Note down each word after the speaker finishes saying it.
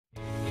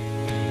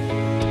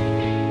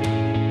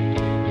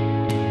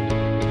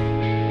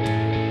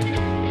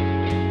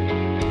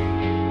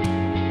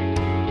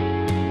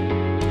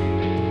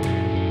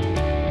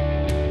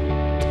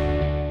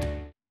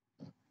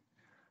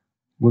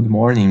Good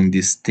morning,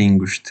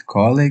 distinguished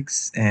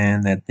colleagues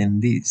and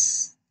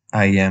attendees.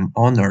 I am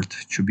honored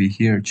to be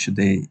here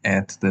today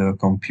at the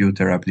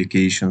Computer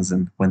Applications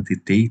and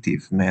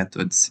Quantitative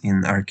Methods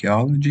in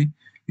Archaeology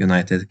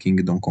United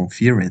Kingdom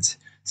Conference,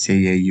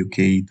 CA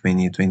UK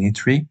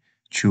 2023,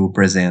 to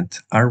present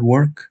our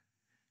work,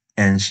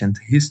 Ancient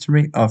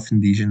History of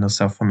Indigenous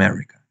South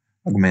America,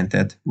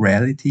 Augmented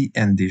Reality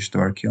and Digital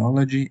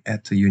Archaeology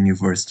at the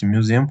University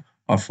Museum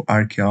of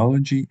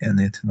Archaeology and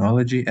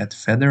Ethnology at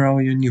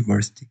Federal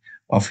University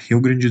of Rio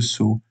Grande do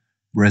Sul,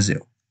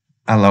 Brazil.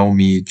 Allow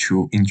me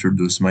to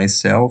introduce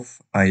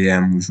myself. I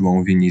am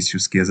João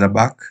Vinícius Chiesa,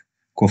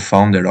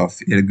 co-founder of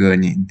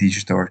Ergani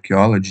Digital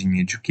Archaeology in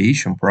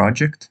Education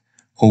project,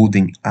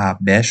 holding a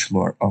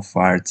Bachelor of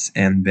Arts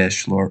and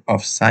Bachelor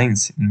of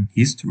Science in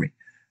History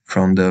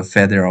from the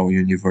Federal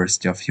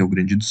University of Rio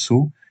Grande do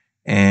Sul,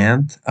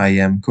 and I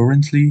am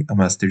currently a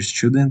master's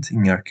student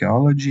in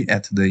archaeology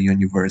at the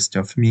University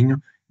of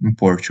Minho in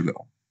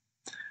Portugal.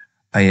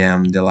 I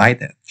am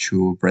delighted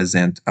to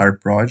present our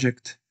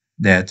project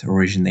that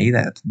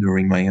originated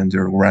during my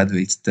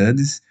undergraduate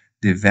studies,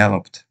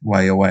 developed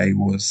while I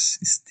was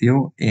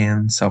still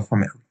in South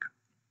America.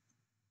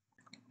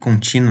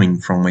 Continuing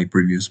from my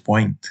previous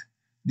point,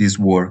 this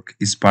work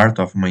is part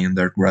of my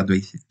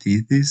undergraduate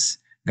thesis,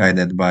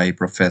 guided by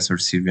Professor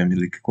Silvia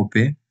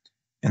Milik-Copé,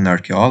 an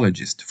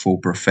archaeologist, full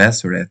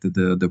professor at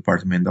the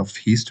Department of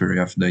History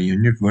of the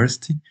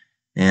university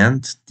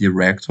and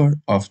director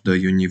of the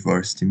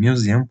University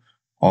Museum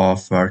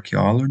of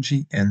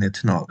Archaeology and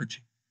Ethnology.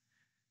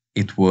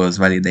 It was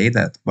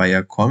validated by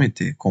a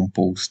committee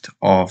composed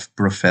of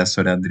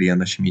Professor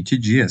Adriana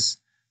Schmidt-Dias,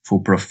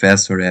 full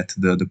professor at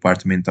the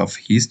Department of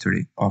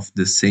History of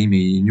the same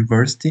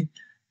university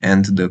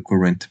and the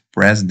current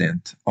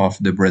president of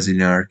the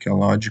Brazilian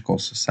Archaeological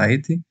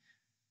Society,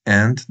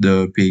 and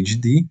the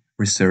PhD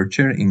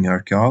researcher in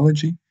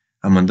archaeology,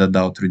 Amanda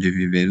Daltro de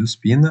Viveiro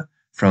Spina,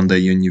 from the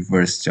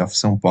University of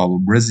São Paulo,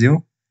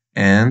 Brazil,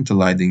 and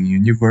Leiden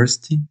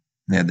University,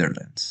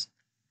 Netherlands.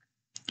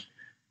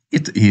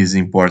 It is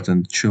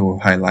important to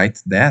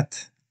highlight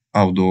that,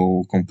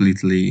 although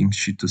completely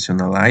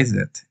institutionalized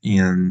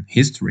in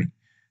history,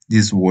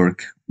 this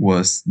work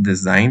was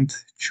designed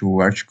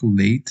to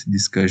articulate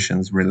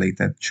discussions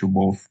related to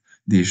both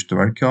digital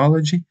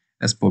archaeology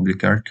as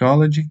public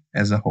archaeology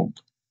as a whole.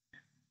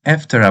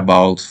 After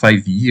about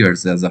 5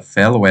 years as a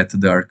fellow at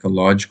the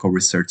Archaeological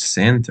Research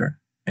Center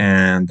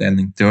and an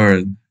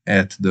intern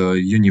at the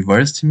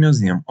University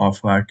Museum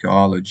of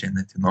Archaeology and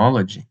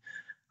Ethnology,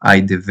 I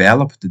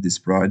developed this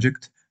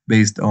project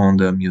based on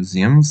the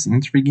museum's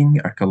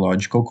intriguing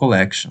archaeological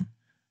collection,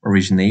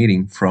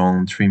 originating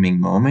from 3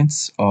 main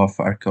moments of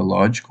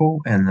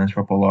archaeological and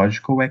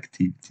anthropological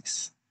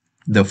activities.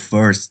 The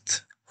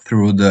first,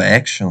 through the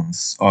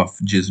actions of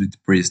Jesuit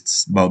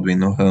priests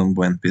Balduino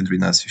Rambo and Pedro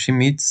Inácio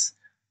Schmitz.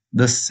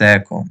 The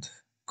second,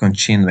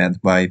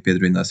 continued by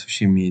Pedro Inácio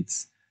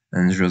Schmitz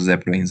and José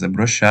Proenza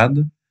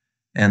Brochado,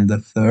 and the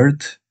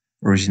third,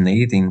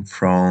 originating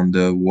from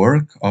the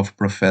work of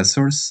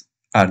Professors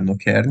Arno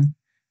Kern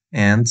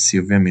and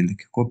Silvia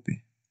Milik-Copé.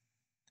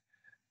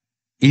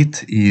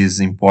 It is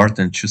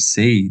important to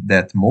say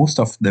that most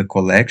of the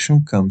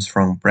collection comes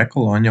from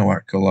pre-colonial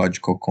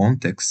archaeological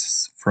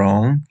contexts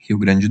from Rio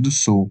Grande do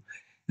Sul,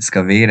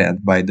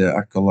 excavated by the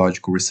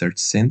Archaeological Research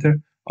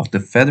Center of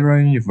the Federal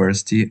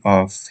University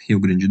of Rio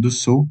Grande do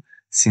Sul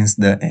since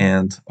the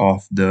end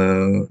of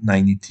the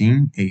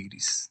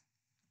 1980s.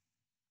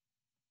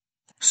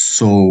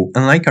 So,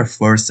 unlike our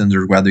first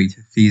undergraduate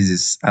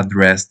thesis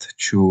addressed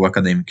to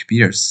academic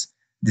peers,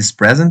 this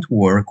present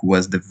work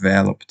was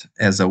developed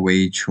as a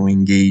way to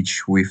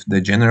engage with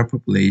the general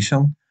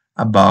population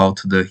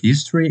about the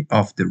history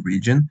of the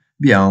region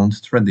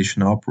beyond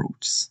traditional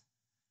approaches.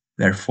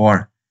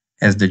 Therefore,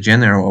 as the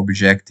general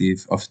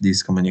objective of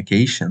this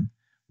communication,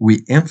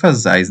 we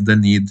emphasize the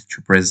need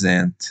to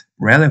present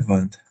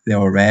relevant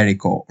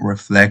theoretical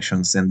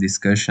reflections and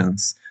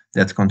discussions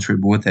that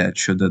contributed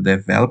to the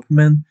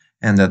development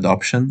and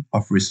adoption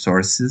of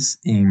resources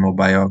in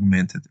mobile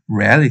augmented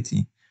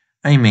reality.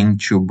 I mean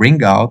to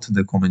bring out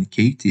the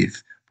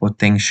communicative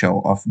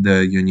potential of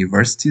the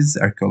university's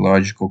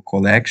archaeological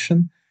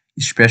collection,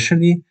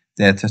 especially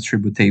that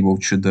attributable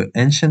to the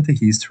ancient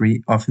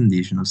history of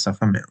indigenous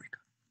South America.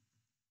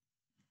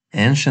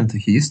 Ancient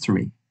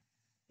history?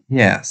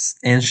 Yes,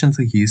 ancient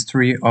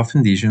history of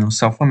indigenous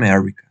South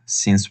America,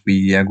 since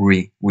we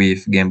agree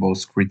with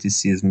Gamble's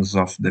criticisms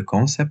of the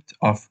concept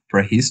of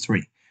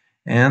prehistory,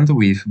 and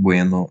with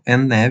Bueno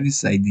and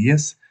Neves'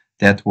 ideas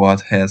that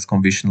what has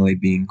conventionally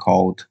been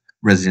called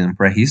Brazilian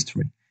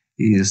prehistory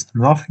is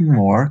nothing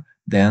more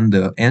than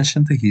the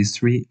ancient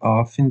history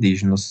of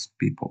indigenous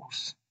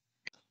peoples.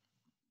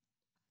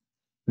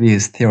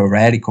 This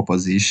theoretical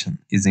position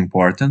is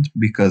important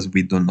because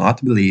we do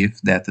not believe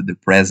that the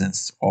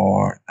presence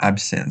or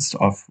absence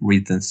of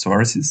written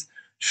sources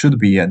should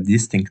be a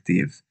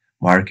distinctive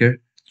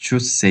marker to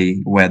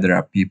say whether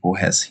a people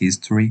has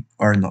history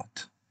or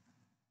not.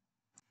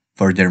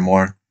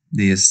 Furthermore,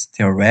 This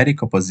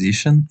theoretical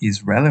position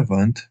is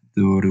relevant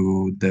due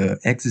to the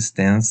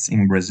existence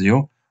in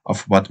Brazil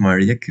of what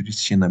Maria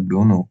Cristina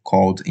Bruno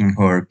called in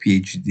her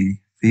PhD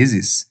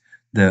thesis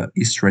the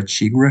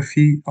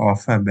stratigraphy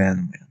of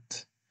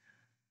abandonment,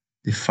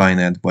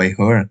 defined by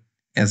her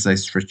as a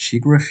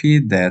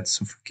stratigraphy that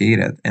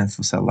suffocated and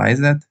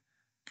fossilized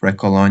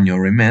pre-colonial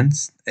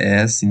remains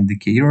as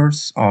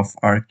indicators of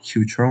our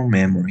cultural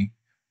memory,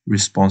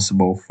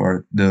 responsible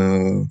for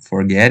the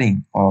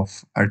forgetting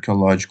of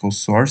archaeological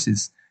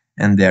sources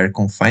and their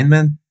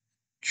confinement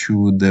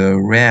to the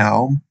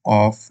realm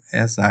of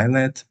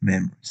exiled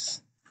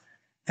memories.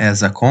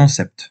 As a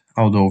concept,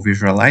 although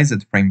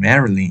visualized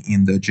primarily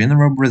in the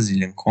general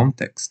Brazilian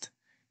context,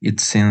 it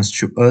seems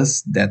to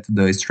us that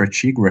the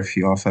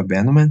stratigraphy of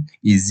abandonment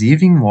is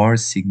even more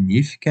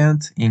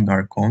significant in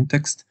our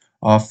context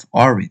of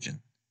origin,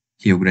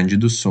 Rio Grande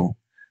do Sul,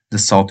 the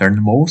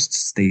southernmost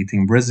state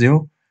in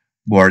Brazil,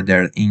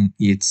 bordered in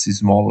its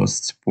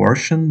smallest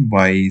portion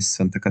by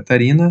Santa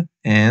Catarina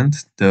and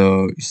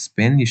the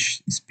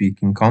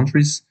Spanish-speaking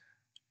countries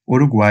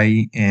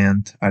Uruguay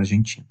and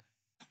Argentina.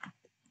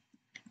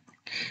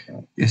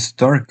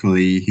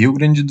 Historically, Rio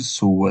Grande do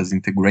Sul was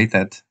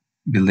integrated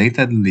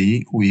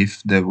belatedly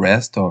with the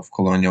rest of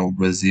colonial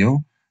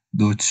Brazil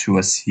due to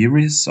a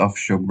series of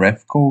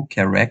geographical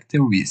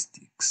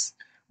characteristics,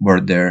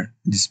 border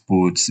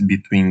disputes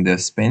between the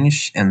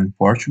Spanish and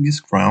Portuguese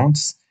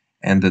crowns,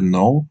 and the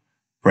no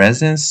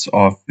presence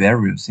of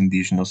various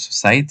indigenous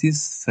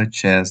societies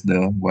such as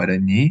the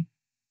Guarani,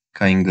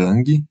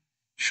 Caingangue,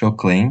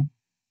 Xoclen,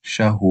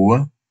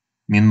 Charrua,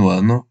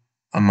 Minuano,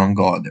 among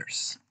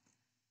others.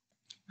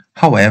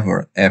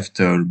 However,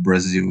 after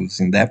Brazil's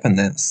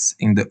independence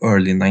in the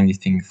early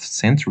 19th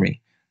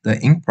century,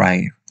 the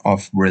Empire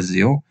of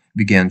Brazil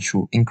began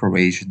to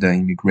encourage the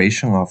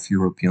immigration of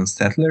European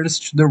settlers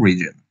to the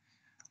region,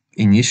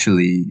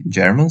 initially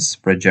Germans,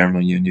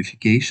 pre-German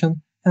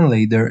unification, and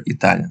later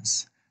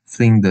Italians,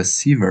 fleeing the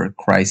severe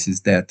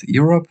crisis that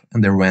Europe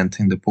underwent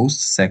in the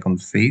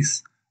post-second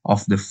phase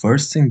of the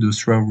First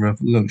Industrial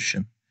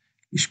Revolution,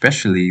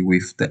 especially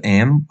with the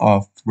aim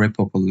of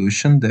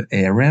repopulation the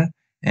area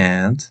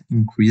and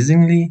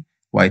increasingly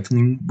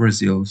whitening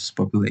Brazil's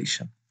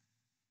population.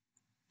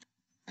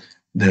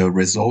 The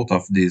result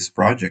of this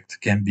project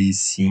can be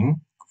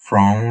seen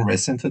from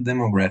recent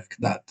demographic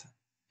data.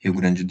 Rio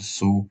Grande do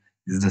Sul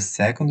is the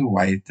second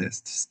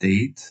whitest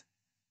state,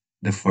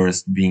 the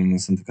first being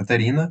Santa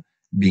Catarina,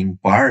 being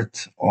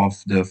part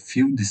of the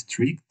few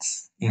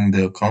districts in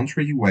the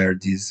country where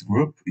this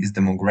group is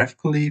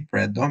demographically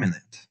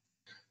predominant.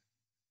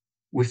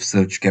 With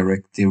such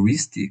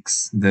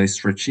characteristics, the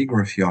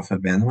stratigraphy of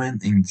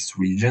abandonment in this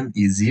region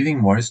is even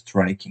more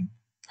striking.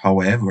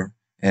 However,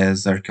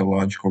 as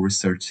archaeological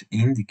research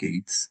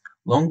indicates,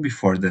 long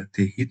before the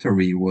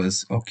territory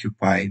was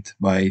occupied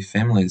by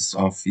families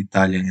of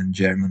Italian and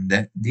German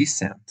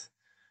descent,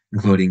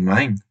 including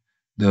mine,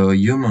 the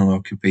human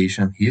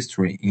occupation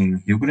history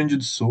in Rio Grande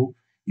do Sul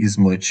is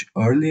much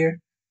earlier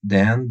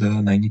than the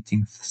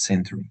 19th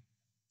century.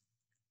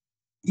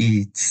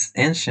 Its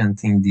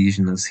ancient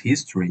indigenous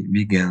history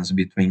begins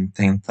between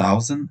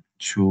 10,000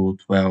 to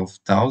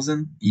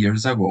 12,000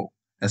 years ago,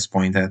 as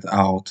pointed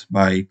out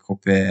by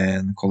Cope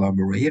and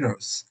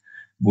collaborators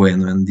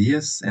Bueno and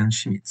Diaz and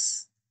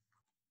Schmitz.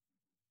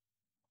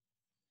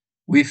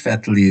 With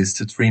at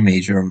least three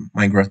major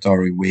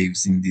migratory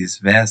waves in this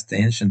vast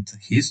ancient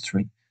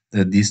history,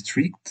 the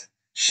district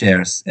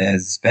shares,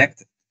 as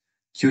expected,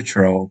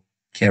 cultural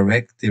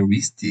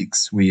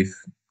characteristics with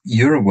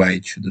Uruguay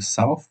to the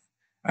south,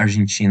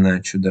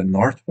 Argentina to the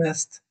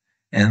northwest,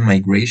 and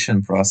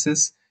migration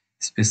process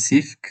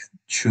specific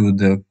to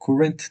the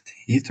current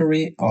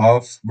territory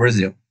of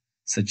Brazil,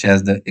 such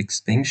as the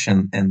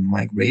expansion and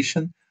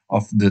migration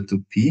of the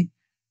Tupi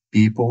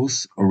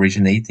peoples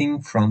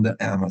originating from the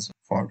Amazon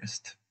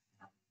forest.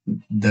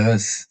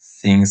 Thus,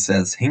 things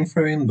as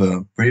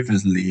Hinfering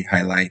previously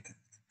highlighted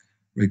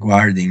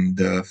regarding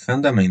the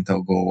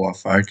fundamental goal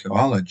of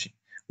archaeology,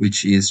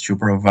 which is to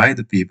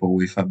provide people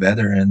with a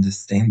better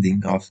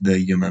understanding of the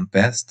human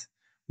past,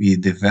 we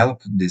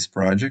developed this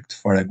project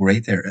for a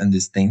greater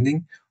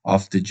understanding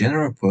of the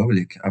general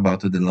public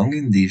about the long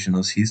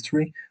indigenous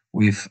history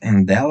with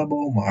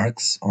indelible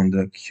marks on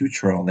the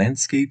cultural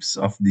landscapes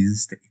of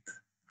this state.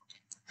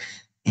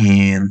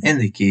 In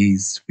any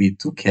case, we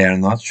took care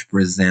not to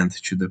present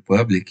to the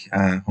public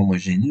a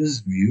homogeneous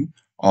view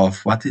of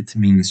what it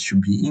means to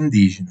be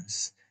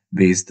indigenous,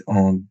 based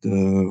on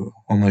the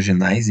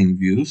homogenizing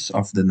views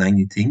of the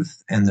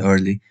 19th and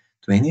early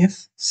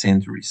 20th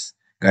centuries,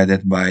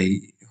 guided by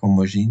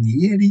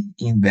homogeneity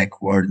in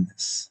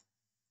backwardness.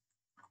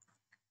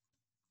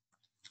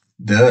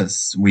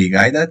 Thus, we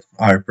guided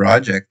our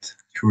project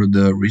through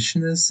the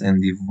richness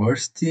and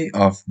diversity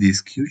of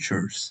these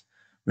cultures,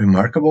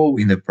 remarkable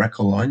in the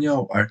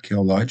pre-colonial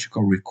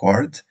archaeological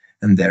record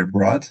and their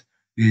broad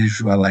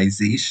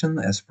visualization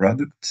as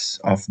products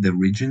of the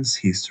region's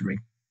history.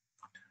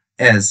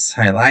 As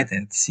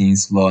highlighted,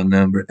 since Law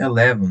Number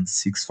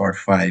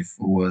 11645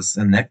 was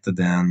enacted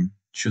in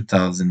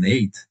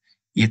 2008,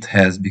 It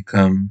has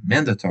become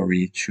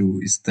mandatory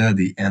to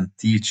study and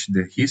teach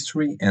the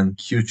history and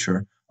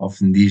culture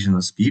of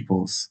indigenous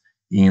peoples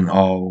in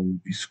all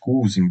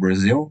schools in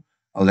Brazil,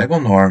 a legal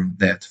norm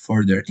that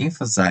further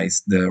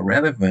emphasizes the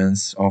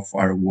relevance of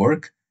our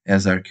work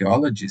as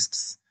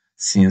archaeologists,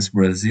 since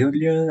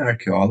Brazilian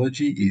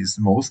archaeology is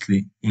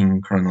mostly,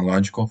 in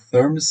chronological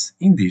terms,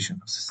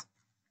 indigenous.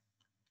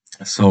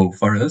 So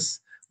for us,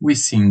 we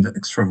see the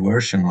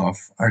extroversion of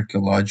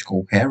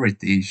archaeological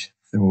heritage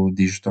through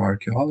digital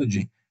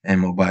archaeology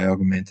and mobile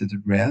augmented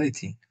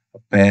reality, a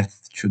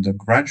path to the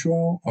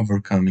gradual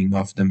overcoming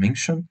of the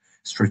mentioned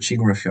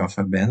stratigraphy of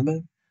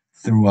abandonment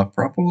through a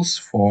purpose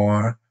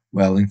for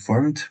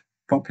well-informed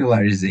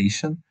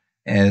popularization,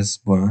 as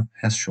one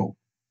has shown.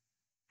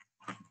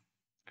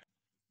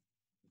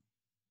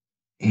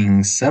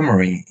 In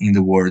summary, in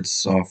the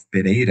words of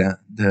Pereira,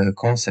 the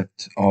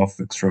concept of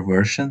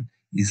extroversion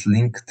is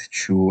linked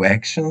to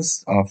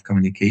actions of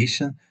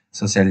communication,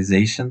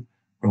 socialization,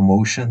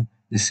 promotion,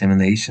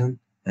 dissemination,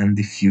 and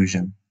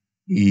diffusion.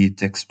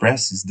 It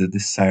expresses the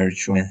desire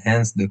to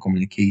enhance the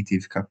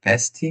communicative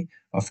capacity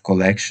of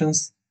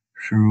collections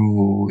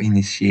through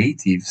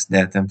initiatives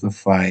that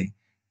amplify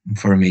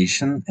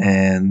information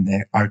and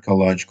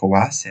archaeological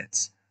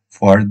assets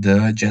for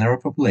the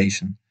general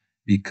population,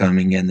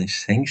 becoming an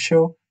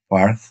essential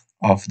part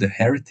of the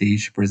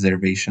heritage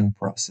preservation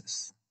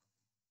process.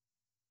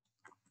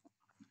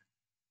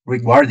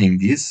 Regarding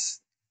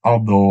this,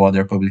 although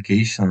other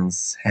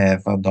publications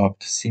have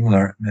adopted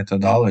similar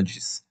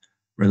methodologies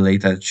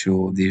related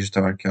to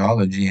digital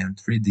archaeology and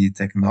 3D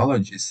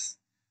technologies,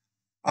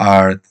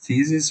 our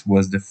thesis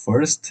was the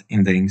first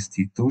in the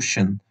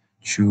institution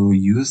to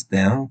use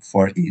them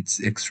for its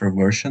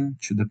extroversion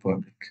to the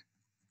public.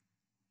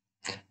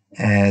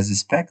 As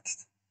expected,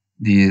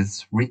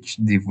 this rich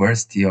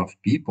diversity of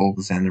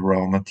peoples and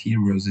raw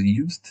materials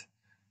used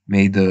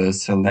made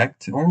us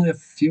select only a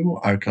few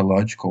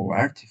archaeological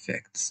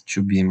artifacts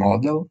to be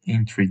modeled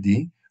in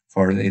 3D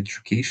for the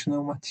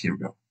educational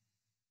material.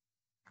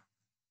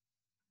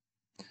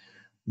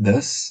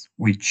 Thus,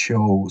 we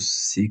chose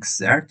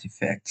 6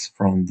 artifacts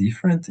from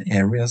different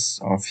areas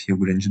of Rio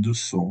Grande do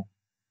Sul.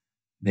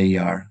 They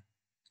are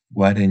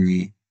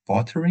Guarani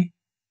pottery,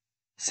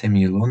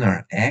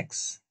 semilunar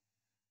eggs,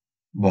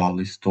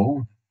 bola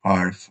stone,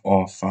 part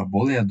of a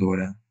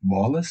boleadora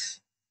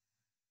bolas,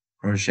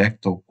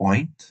 projectile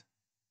point,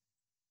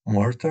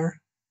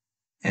 mortar,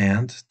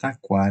 and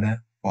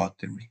taquara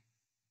pottery.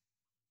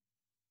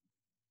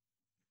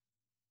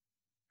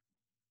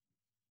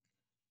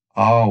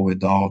 All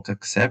without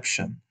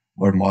exception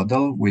were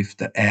modeled with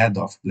the aid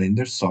of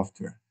Blender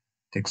software,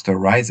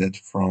 texturized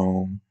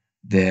from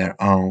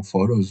their own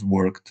photos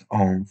worked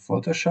on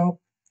Photoshop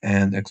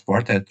and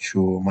exported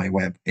to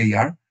MyWeb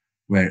AR,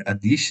 where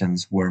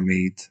additions were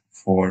made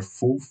for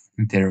full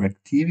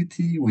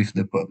interactivity with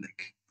the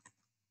public.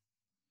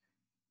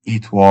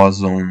 It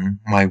was on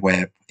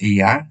MyWeb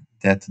AR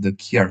that the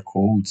QR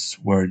codes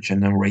were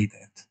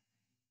generated,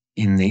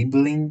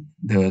 enabling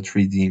the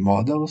 3D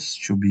models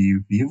to be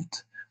viewed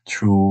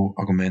through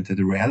augmented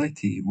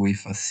reality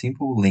with a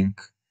simple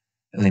link,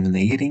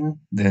 eliminating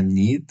the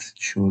need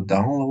to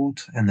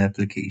download an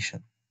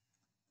application.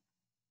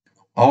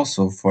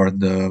 Also, for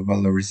the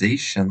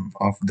valorization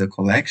of the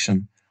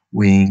collection,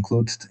 we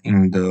included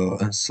in the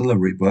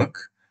ancillary book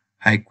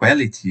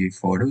high-quality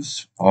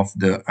photos of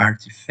the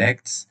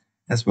artifacts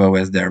as well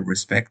as their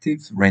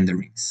respective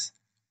renderings.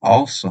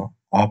 Also,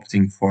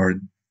 opting for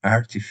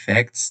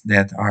artifacts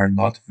that are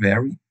not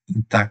very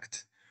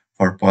intact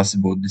for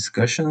possible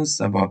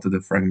discussions about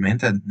the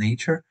fragmented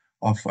nature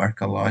of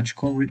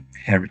archaeological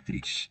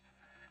heritage.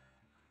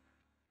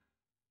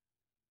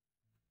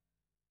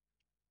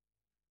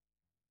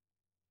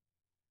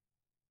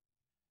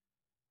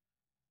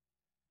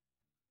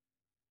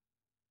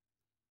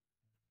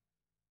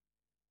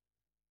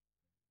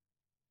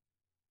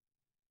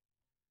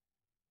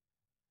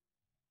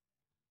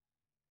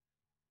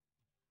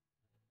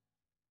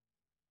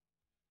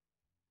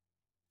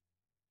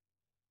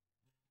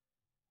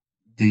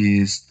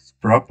 This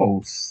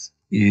proposal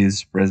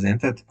is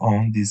presented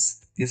on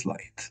this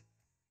slide.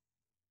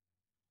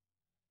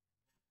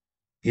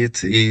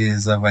 It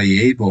is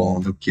available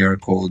on the QR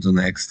code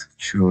next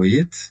to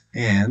it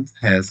and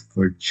has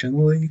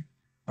fortunately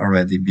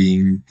already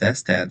been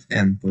tested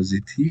and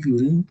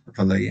positively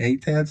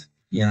evaluated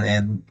in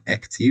an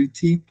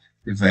activity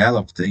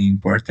developed in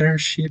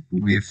partnership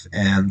with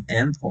an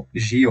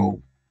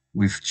NGO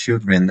with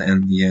children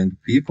and young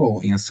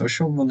people in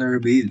social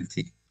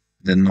vulnerability,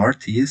 the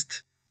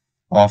Northeast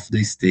of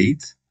the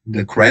state,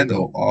 the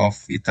cradle of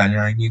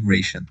Italian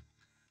immigration,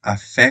 a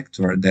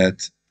factor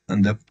that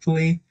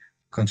undoubtedly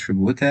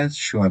contributed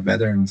to a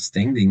better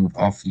understanding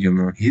of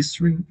human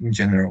history in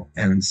general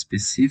and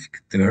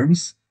specific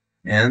terms,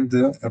 and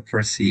the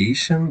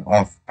appreciation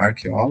of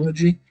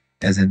archaeology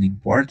as an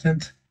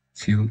important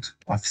field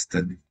of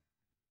study.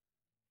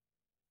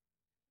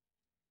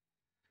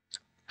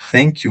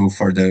 Thank you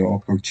for the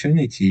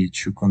opportunity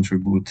to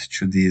contribute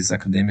to this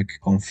academic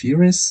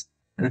conference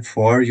and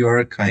for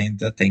your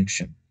kind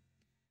attention.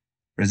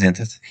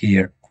 Presented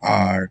here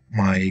are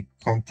my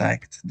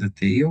contact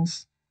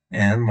details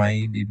and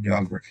my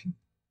bibliography.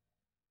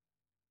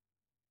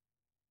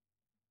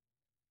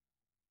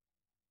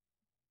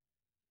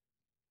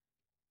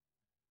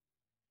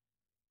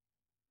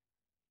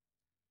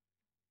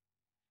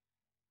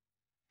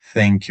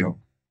 Thank you.